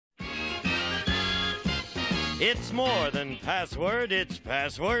It's more than password, it's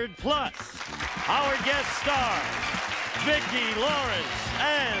password plus. Our guest stars, Vicki Lawrence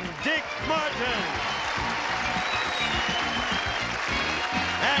and Dick Martin.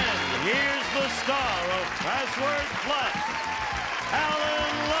 And here's the star of Password Plus,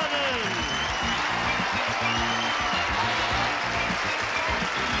 Ludden.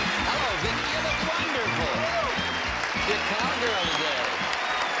 Hello, Vicki. You look wonderful. Good cowgirl today.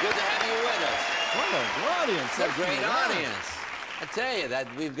 Good to have you with us. What an audience. It's a great audience. I tell you that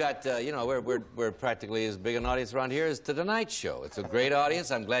we've got, you know, we're practically as big an audience around here as The Tonight Show. It's a great audience.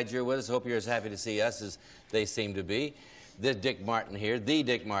 I'm glad you're with us. Hope you're as happy to see us as they seem to be. This Dick Martin here, the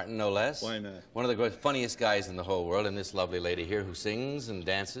Dick Martin, no less. Why not? One of the funniest guys in the whole world, and this lovely lady here who sings and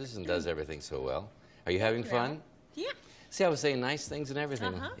dances and does everything so well. Are you having fun? Yeah. See, I was saying nice things and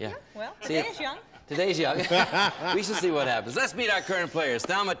everything. Yeah. Well, See, today's young. Today's young. We shall see what happens. Let's meet our current players,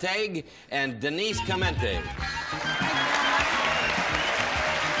 Thelma Teague and Denise Clemente.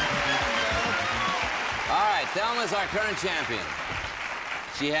 All right, Thelma's our current champion.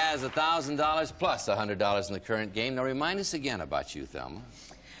 She has $1,000 plus $100 in the current game. Now, remind us again about you, Thelma.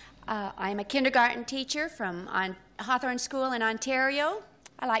 I'm a kindergarten teacher from Hawthorne School in Ontario.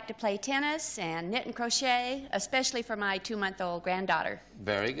 I like to play tennis and knit and crochet, especially for my 2-month-old granddaughter.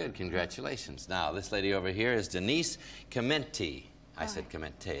 Very good. Congratulations. Now, this lady over here is Denise Clemente. I said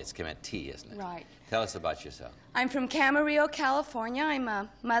Clemente. It's Clemente, isn't it? Right. Tell us about yourself. I'm from Camarillo, California. I'm a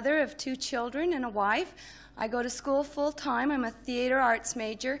mother of 2 children and a wife. I go to school full-time. I'm a theater arts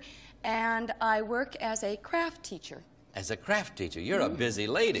major, and I work as a craft teacher. As a craft teacher, you're a busy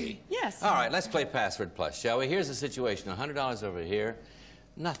lady. Yes. All right, let's play Password Plus, shall we? Here's the situation. $100 over here,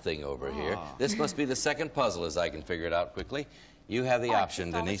 nothing over here. This must be the second puzzle, as I can figure it out quickly. You have the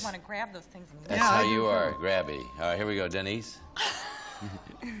option, I Denise. just want to grab those things. And That's how you are, grabby. All right, here we go, Denise.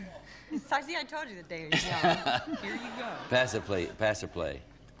 See, I told you the day was young. Here you go. Pass or play. Pass or play.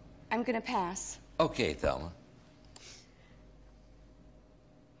 I'm going to pass. Okay, Thelma.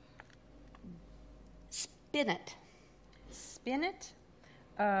 Spin it. Spin it.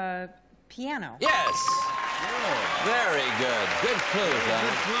 Piano. Yes. Very good. Good clue,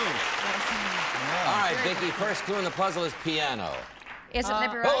 Thelma. All right, Vicki, first clue in the puzzle is piano. Is it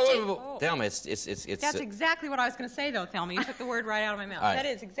Liberace? Oh. Thelma, it's That's exactly what I was going to say, though, Thelma. You took the word right out of my mouth. All right. That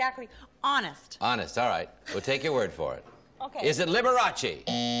is exactly honest. honest. All right. We'll take your word for it. Okay. Is it Liberace?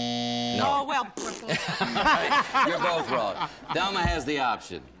 No. Oh, well. All right. You're both wrong. Thelma has the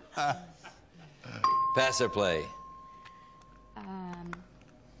option. Pass or play?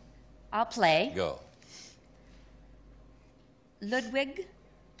 I'll play. Go. Ludwig.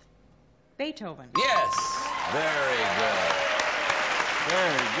 Beethoven. Yes. Very good.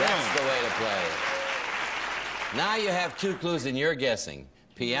 Very good. That's the way to play. Now you have 2 clues in your guessing.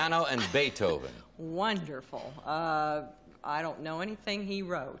 Piano and Beethoven. Wonderful. I don't know anything he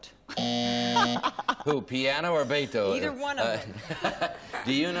wrote. Who, piano or Beethoven? Either one of them.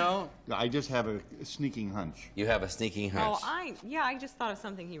 Do you know? I just have a sneaking hunch. You have a sneaking hunch. Oh, I just thought of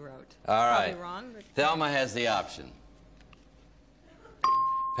something he wrote. All right. Probably wrong, but... Thelma has the option.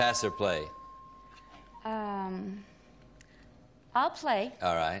 Pass or play? I'll play.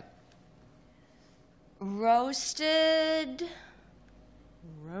 All right. Roasted.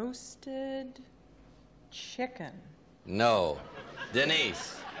 Roasted chicken. No.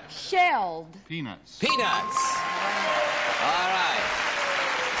 Denise? Shelled. Peanuts. Peanuts. All right.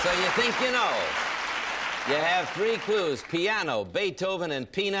 So you think you know. You have 3 clues. Piano, Beethoven,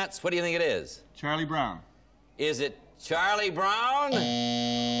 and peanuts. What do you think it is? Charlie Brown. Is it Charlie Brown?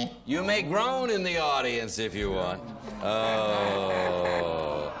 You may groan in the audience if you want.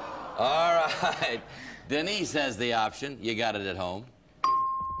 Oh. All right. Denise has the option. You got it at home.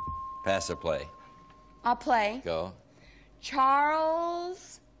 Pass or play? I'll play. Go.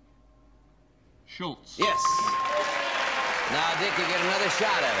 Charles. Schultz. Yes. Now, Dick, you get another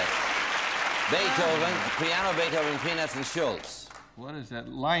shot at it. Beethoven, piano, Beethoven, peanuts, and Schultz. What is that?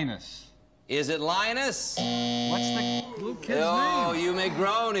 Linus. Is it Linus? What's the little kid's Oh, name? you may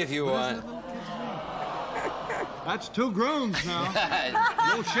groan if you want. That's 2 groans now.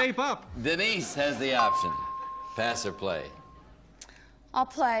 You'll shape up. Denise has the option. Pass or play? I'll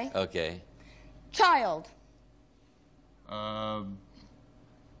play. Okay. Child.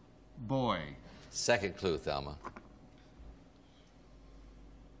 Boy. Second clue, Thelma.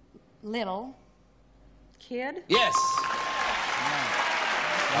 Little. Kid? Yes.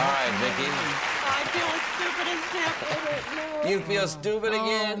 All right, Vicki. I feel stupid as heck. You feel stupid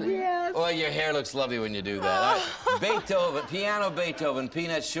again? yes. Oh, your hair looks lovely when you do that. All right. Beethoven, piano, Beethoven,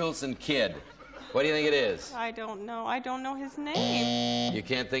 peanuts, Schultz, and kid. What do you think it is? I don't know. I don't know his name. You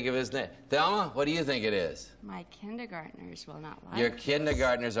can't think of his name. Thelma, what do you think it is? My kindergartners will not like Your it.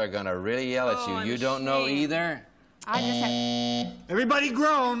 kindergartners are going to really yell at you. Oh, You I'm don't know ashamed. either? I just have... Everybody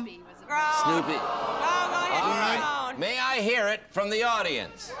groan. Groan. Snoopy. Oh, go ahead, All right. groan. May I hear it from the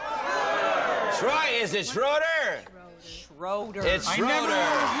audience? Is it Schroeder? Schroeder. It's I Schroeder. never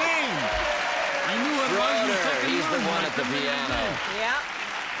knew his name. I knew it was the Schroeder. second He's the word, one but at the I couldn't remember piano. his name. Yeah.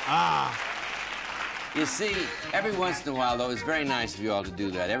 Ah. You see, every once in a while, though, it's very nice of you all to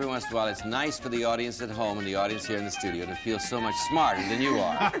do that. Every once in a while, it's nice for the audience at home and the audience here in the studio to feel so much smarter than you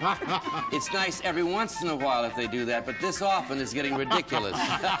are. It's nice every once in a while if they do that, but this often is getting ridiculous.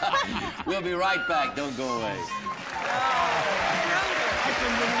 We'll be right back. Don't go away. I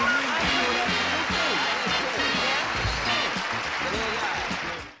couldn't believe it.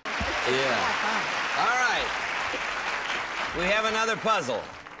 Yeah. All right. We have another puzzle.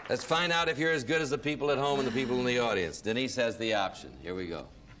 Let's find out if you're as good as the people at home and the people in the audience. Denise has the option. Here we go.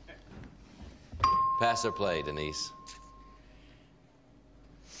 Pass or play, Denise.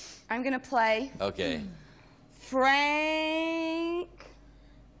 I'm going to play Okay. Frank.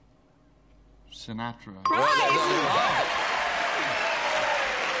 Sinatra.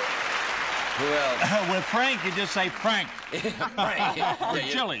 Who else? With Frank, you just say Frank. Frank. Or Yeah,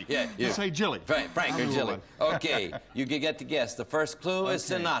 Jilly. Yeah, You you. say Jilly. Frank or I'll do Jilly. one. Okay, you can get to guess. The first clue is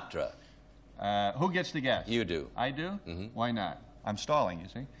Okay. Sinatra. Who gets to guess? You do. I do? Mm-hmm. Why not? I'm stalling, you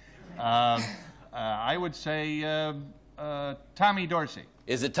see. I would say Tommy Dorsey.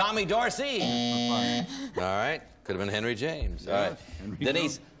 Is it Tommy Dorsey? For All right. Could have been Henry James. All Yeah, right. Henry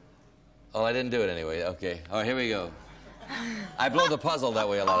Denise. Oh, I didn't do it anyway. Okay. All right, here we go. I blow the puzzle that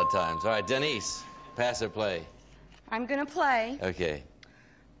way a lot of times. All right, Denise, pass or play. I'm going to play Okay.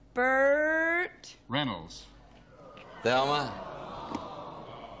 Bert. Reynolds. Thelma?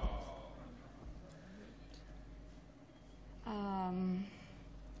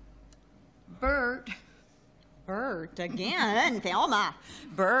 Bert. Bert again. Thelma.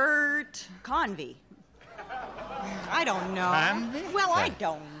 Bert Convey. I don't know. Convey? Well, I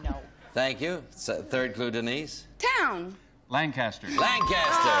don't know. Thank you. Third clue, Denise. Town. Lancaster. Lancaster.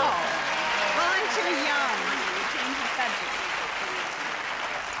 Well, I'm too young. Change the subject.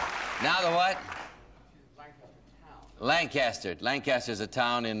 Now the what? Lancaster. Lancaster's a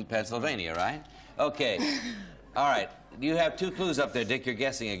town in Pennsylvania, right? Okay. All right. You have two clues up there, Dick. You're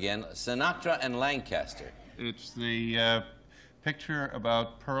guessing again. Sinatra and Lancaster. It's the picture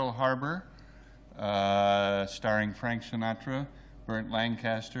about Pearl Harbor, starring Frank Sinatra, Burt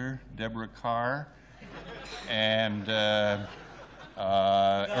Lancaster, Deborah Carr, and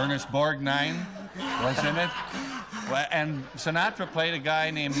Ernest Borgnine was in it. Well, and Sinatra played a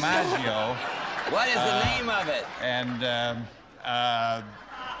guy named Maggio, What is the name of it? and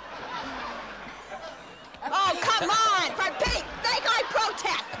Oh, come on! For Pete, think I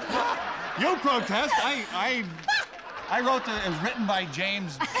protest! you protest. I wrote it was written by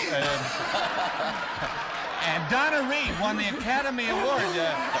James, and Donna Reed won the Academy Award.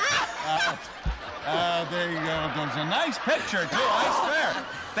 There's a nice picture, too, I swear.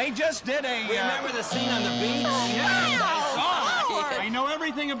 They just did a... Remember the scene on the beach? I know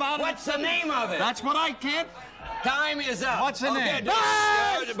everything about it. What's the name of it? That's what I can't... Time is up. What's the okay, name?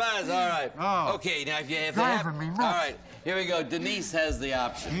 Denise. Buzz. All right. Oh. Okay, now if you have Driving me nuts. All right, here we go. Denise has the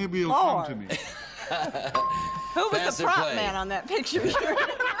option. Maybe you'll Lord. come to me. Who was Pass the or prop play? man on that picture?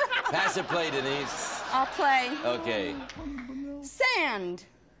 Pass or play, Denise. I'll play Okay. Sand.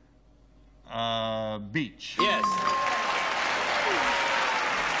 Beach. Yes.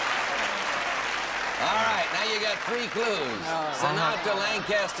 All right, now you got three clues. Sinatra,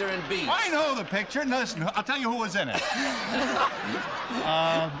 Lancaster, and Beach. I know the picture. Listen, I'll tell you who was in it.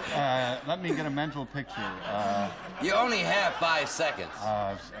 Let me get a mental picture. You only have 5 seconds.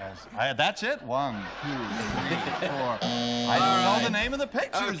 That's it? 1, 2, 3, 4. I don't know the name of the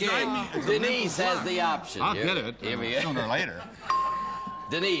picture. Okay, Denise has the option. I'll Here- get it Here we go. sooner or later.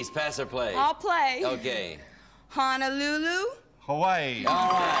 Denise, pass or play? I'll play Okay. Honolulu. Hawaii. All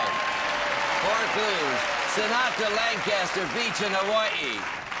right. 4 clues. Sinatra, Lancaster, Beach, and Hawaii.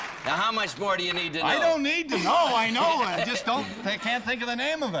 Now, how much more do you need to know? I don't need to know. I know. I just can't think of the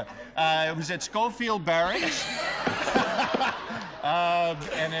name of it. It was at Schofield Barracks.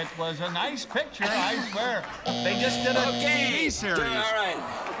 And it was a nice picture, I swear. They just did a Okay. TV series. All right.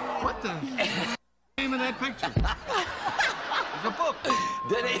 What the name of that picture? It's a book.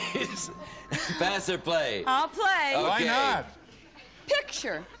 Denise, pass or play? I'll play Oh. Why Okay. not?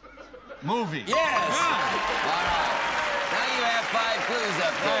 Picture. Movie. Yes. Yeah. All right. Now you have 5 clues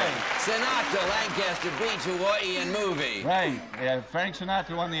up there. Sinatra, Lancaster Beach, Hawaii, and movie. Right. Frank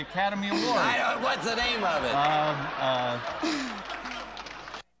Sinatra won the Academy Award. What's the name of it?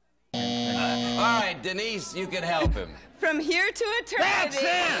 All right, Denise, you can help him. From here to eternity. That's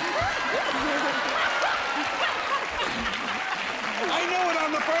it! I knew it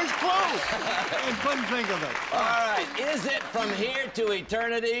on the first clue. I couldn't think of it. All right, is it From Here to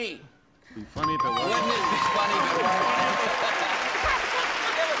Eternity? It'd be funny if it was. Wouldn't it be funny if it were?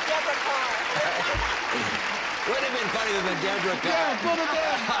 It was Deborah Carr. Would have been funny with the Deborah Carr. Yeah, could have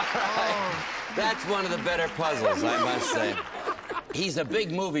been. All right. That's one of the better puzzles, I must say. He's a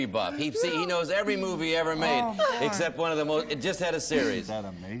big movie buff. He knows every movie ever made, except one of the most. It just had a series. Isn't that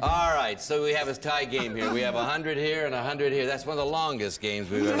amazing? All right, so we have a tie game here. We have 100 here and 100 here. That's one of the longest games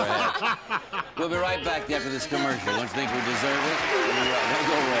we've ever had. We'll be right back after this commercial. Don't you think we deserve it? We'll be right. Don't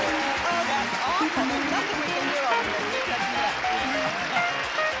go away. Oh, that's awful. There's nothing we can do over here.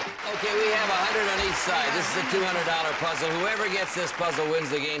 Okay, we have 100 on each side. This is a $200 puzzle. Whoever gets this puzzle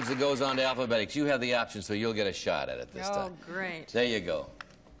wins the games that goes on to alphabetics. You have the option, so you'll get a shot at it this time. Oh, great. There you go.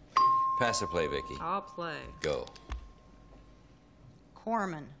 Pass or play, Vicki. I'll play. Go.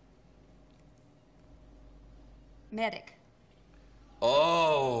 Corman. Medic.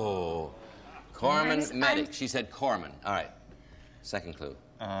 Oh. Corman I'm- Medic. She said Corman. All right. Second clue.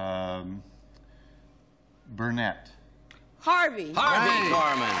 Burnett. Harvey. Harvey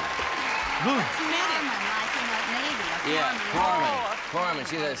Corman. Navy. Yeah, Corman. Corman.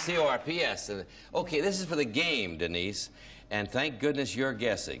 She said C-O-R-P-S. Okay, this is for the game, Denise. And thank goodness you're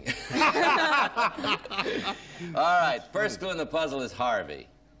guessing. All right, first clue in the puzzle is Harvey.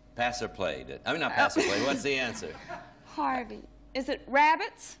 Pass or play. I mean, not pass or play. What's the answer? Harvey. Is it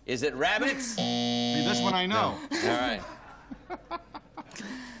rabbits? Is it rabbits? See, this one I know. All right.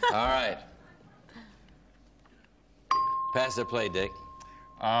 All right. Pass or play, Dick.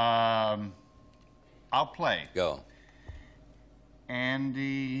 I'll play. Go.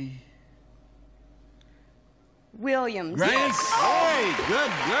 Andy. Williams. Yes. Hey,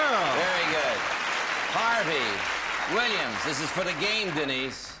 good girl. Very good. Harvey Williams. This is for the game,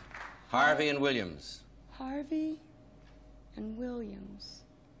 Denise. Harvey and Williams. Harvey and Williams.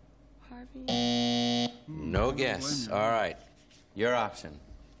 Harvey. No guess. All right. Your option.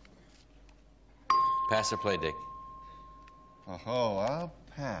 Pass or play, Dick. Oh, I'll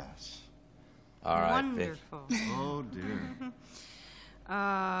pass. All right, Vic. Wonderful. Oh, dear.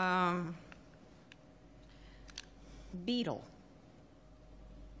 Beetle.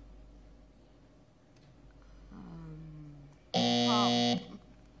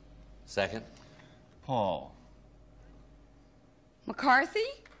 Second. Paul. McCarthy?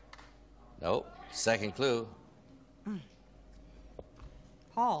 Nope. Second clue.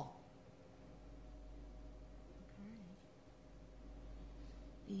 Paul.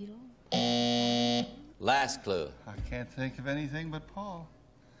 Beetle. Last clue. I can't think of anything but Paul.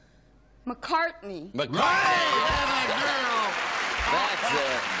 McCartney. McCartney. That's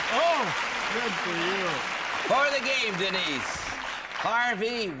it. Oh, good for you. For the game, Denise.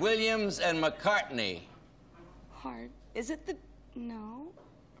 Harvey, Williams, and McCartney. Is it the... No.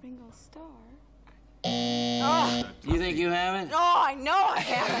 Ringo Starr. You think you have it? Oh, I know I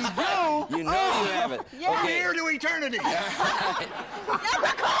have it. You know you have it. Yeah. Okay. Here to eternity.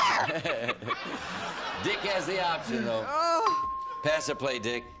 Dick has the option, though. Pass or play,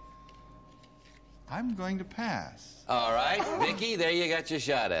 Dick. I'm going to pass. All right. Vicki, there you got your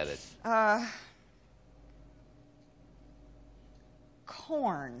shot at it.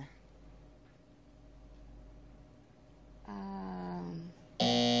 Corn.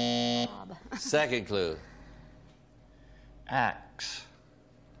 Bob. Second clue. Axe.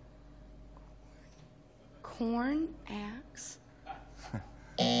 Corn. Axe.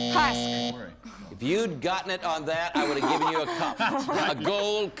 Husk. If you'd gotten it on that, I would have given you a cup. A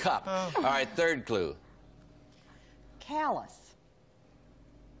gold cup. All right, third clue. Callus.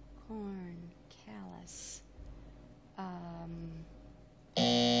 Corn. Callus.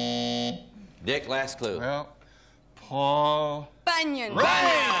 Dick, last clue. Well, Paul. Bunyan.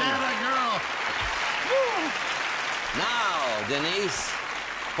 Now, Denise,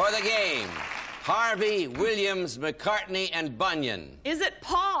 for the game. Harvey, Williams, McCartney, and Bunyan. Is it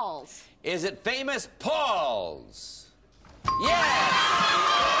Paul's? Is it famous Paul's? Yes!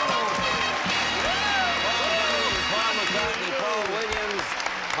 Paul McCartney, Paul Williams,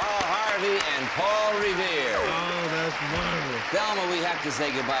 Paul Harvey, and Paul Revere. Oh, that's wonderful. Thelma, we have to say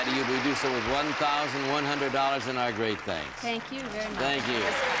goodbye to you, but we do so with $1,100 in our great thanks. Thank you very much. Thank you.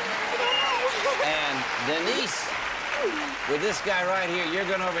 And Denise, With this guy right here, you're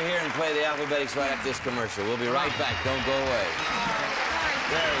going over here and play the alphabetics right after this commercial. We'll be right back. Don't go away.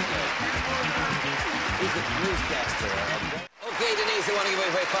 Very good. He's a newscaster. Okay, Denise, I want to give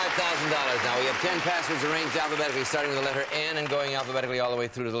away $5,000 now. We have 10 passwords arranged alphabetically, starting with the letter N and going alphabetically all the way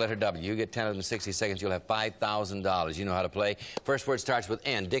through to the letter W. You get 10 of them in 60 seconds, you'll have $5,000. You know how to play. First word starts with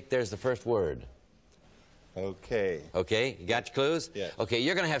N. Dick, there's the first word. Okay. Okay, you got your clues? Yeah. Okay,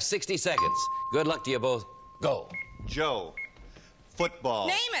 you're going to have 60 seconds. Good luck to you both. Go. Joe. Football.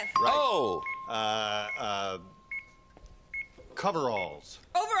 Name it. Right. O. Coveralls.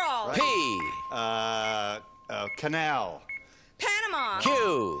 Overall. P. Canal. Panama.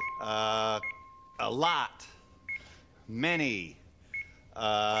 Q. A lot. Many.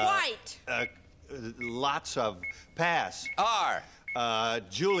 Quite. Lots of. Pass. R.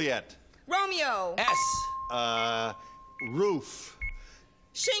 Juliet. Romeo. S. Roof.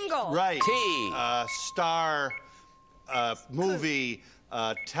 Shingle. Right. T. Star. Movie.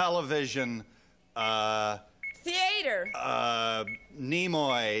 Television. Theater.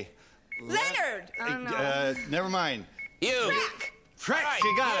 Nimoy. Leonard. Oh, no. Never mind. U. Fresh, Right,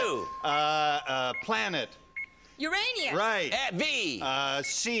 you got you. it. Planet. Uranius. Right. V.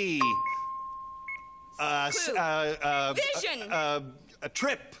 Sea. Clue. Vision. A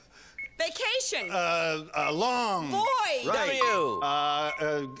trip. Vacation. Long. Boy. Right.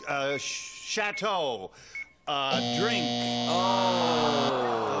 W. Chateau. Drink.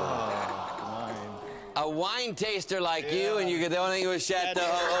 A wine taster like you, and you the only thing was Chateau.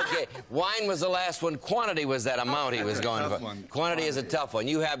 Oh, okay. Wine was the last one. Quantity was that amount he was going for. Quantity is a tough one.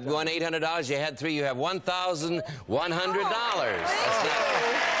 You have won $800. You had 3. You have $1,100. Come on over.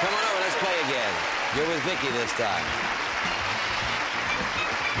 Let's play again. You're with Vicki this time.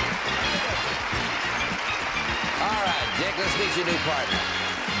 All right, Dick. Let's meet your new partner,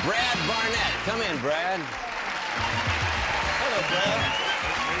 Brad Barnett. Come in, Brad. Hello, Brad.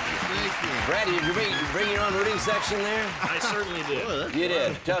 Brad, did you bring your own rooting section there? I certainly did. You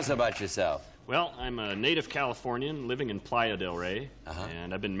did. Tell us about yourself. Well, I'm a native Californian living in Playa del Rey,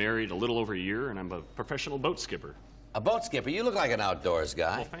 and I've been married a little over a year, and I'm a professional boat skipper. A boat skipper. You look like an outdoors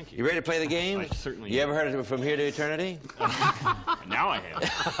guy. Well, thank you. You ready to play the game? I certainly You am. ever heard of it From Here to Eternity? Now I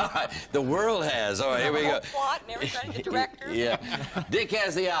have. The world has. All right, here we go. Plot and everybody, the director. Yeah. Dick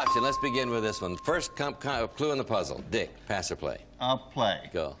has the option. Let's begin with this one. First clue in the puzzle. Dick, pass or play? I'll play.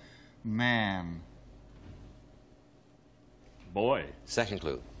 Go. Man. Boy. Second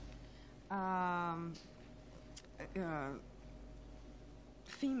clue.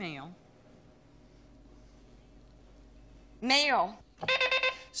 Female. Male.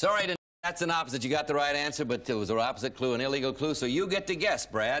 Sorry, that's an opposite. You got the right answer, but it was an opposite clue, an illegal clue, so you get to guess,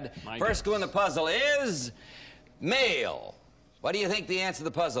 Brad. First clue in the puzzle is male. What do you think the answer to the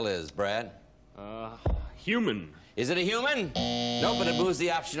puzzle is, Brad? Human. Is it a human? No, but it moves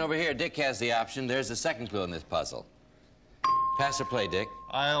the option over here. Dick has the option. There's the second clue in this puzzle. Pass or play, Dick?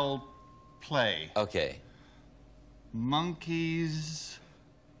 I'll play. Okay. Monkeys.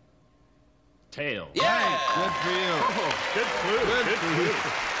 Tail. Yeah! Good for you. Good clue. Good clue.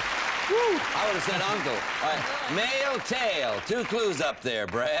 I would have said uncle. All right. Male tail. 2 clues up there,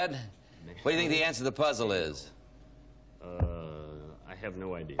 Brad. What do you think the answer to the puzzle is? I have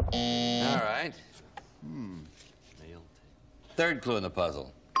no idea. All right. Male tail. Third clue in the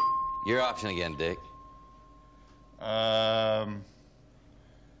puzzle. Your option again, Dick. I'll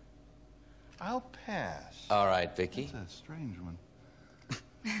pass. All right, Vicki. That's a strange one.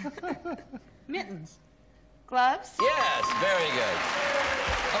 Mittens. Gloves. Yes, very good.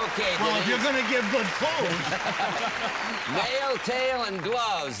 Okay, Well, if Denise. you're going to give good clues. Male tail and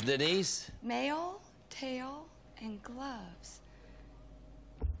gloves, Denise. Male, tail, and gloves.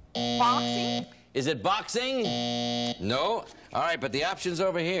 Boxing. Is it boxing? No. All right, but the option's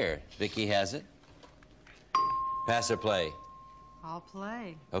over here. Vicki has it. Pass or play? I'll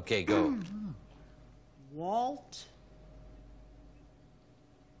play. Okay, go. Walt.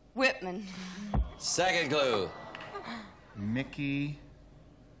 Whitman. Second clue. Mickey.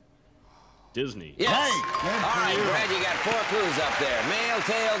 Disney. Yes. Right. Good All for right, you. Brad, you got 4 clues up there. Male,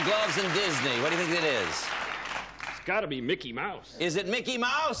 tail, gloves, and Disney. What do you think it is? It's got to be Mickey Mouse. Is it Mickey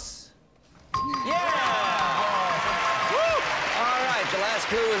Mouse? Yeah! Woo! All right, the last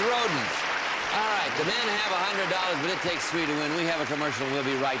clue is rodents. All right, the men have $100, but it takes 3 to win. We have a commercial. We'll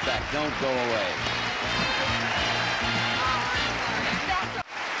be right back. Don't go away.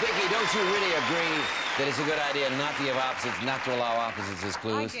 Vicki, don't you really agree that it's a good idea not to give opposites, not to allow opposites as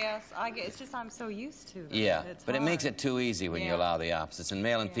clues? I guess. It's just I'm so used to it. Yeah, It's but it makes hard. it too easy when you Yeah. allow the opposites. And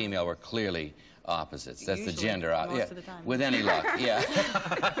male and female were clearly opposites. That's the Usually, gender most opposite. of the time. With any luck, yeah.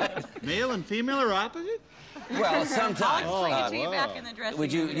 Male and female are opposite? Well, sometimes. I'll explain it to you back in the dressing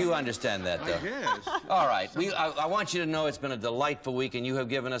Would room. you understand that, though? Yes. All right. I want you to know it's been a delightful week, and you have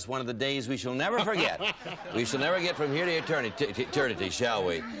given us one of the days we shall never forget. We shall never get from here to eternity, shall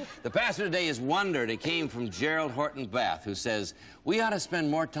we? The password today is wondered. It came from Gerald Horton Bath, who says, we ought to spend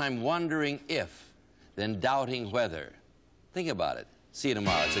more time wondering if than doubting whether. Think about it. See you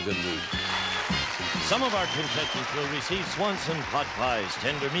tomorrow. It's a good week. Some of our contestants will receive Swanson pot pies,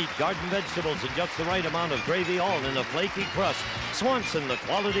 tender meat, garden vegetables, and just the right amount of gravy, all in a flaky crust. Swanson, the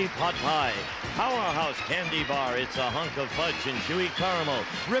quality pot pie. Powerhouse Candy Bar, it's a hunk of fudge and chewy caramel,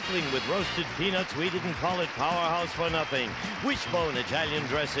 rippling with roasted peanuts. We didn't call it Powerhouse for nothing. Wishbone Italian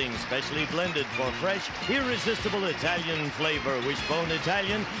dressing, specially blended for fresh, irresistible Italian flavor. Wishbone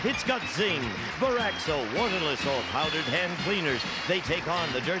Italian, it's got zing. Baraxo, waterless or powdered hand cleaners. They take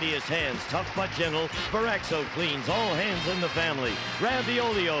on the dirtiest hands, tough but gentle. Baraxo cleans all hands in the family.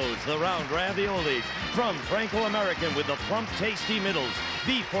 Raviolios, the round raviolis. From Franco-American with the plump, tasty middles.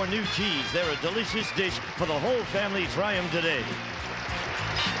 Beef or new cheese, they're a delicious dish for the whole family. Try them today.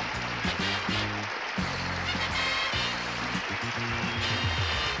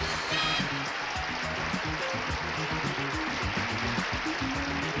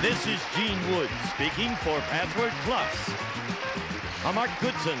 This is Gene Wood speaking for Password Plus. A Mark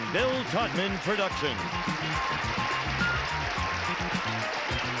Goodson, Bill Todman production.